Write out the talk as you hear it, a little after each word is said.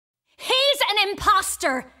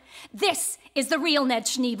imposter. This is the real Ned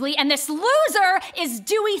Schneebly, and this loser is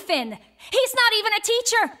Dewey Finn. He's not even a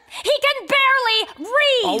teacher. He can barely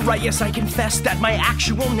read. All right, yes, I confess that my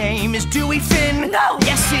actual name is Dewey Finn. No!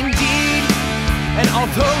 Yes, indeed. And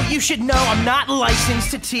although you should know I'm not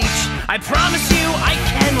licensed to teach, I promise you I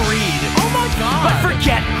can read. Oh my God! But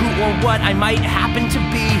forget who or what I might happen to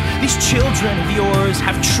be. These children of yours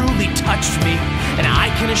have truly touched me, and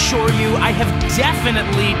I can assure you I have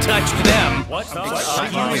definitely touched them. What?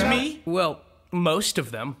 Excuse me? Well, most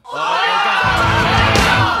of them.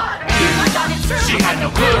 She had no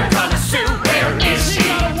clue, gonna sue. Where is she?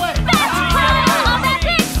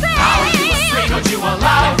 How you asleep, but you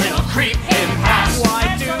allow little creep in past. Why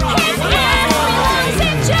do $50,000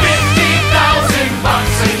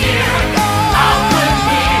 a year. How could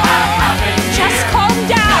we have happened here? Just calm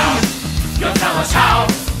down. You'll tell us how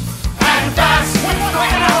and fast.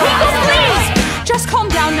 Please, just calm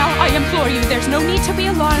down now, I implore you. There's no need to be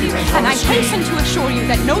alarmed, and I hasten to assure you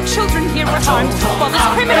that no children here were harmed. While this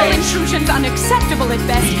criminal intrusion's unacceptable at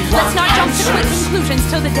best, let's not jump to quick conclusions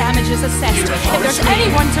till the damage is assessed. If there's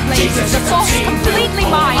anyone to blame, the fault's completely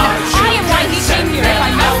mine. I am why he came here. If I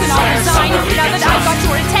mess, then I'll resign. Now that I've got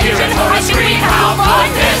your attention, I think we can move on.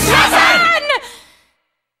 Listen!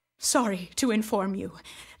 Sorry to inform you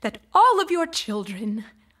that all of your children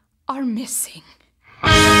are missing.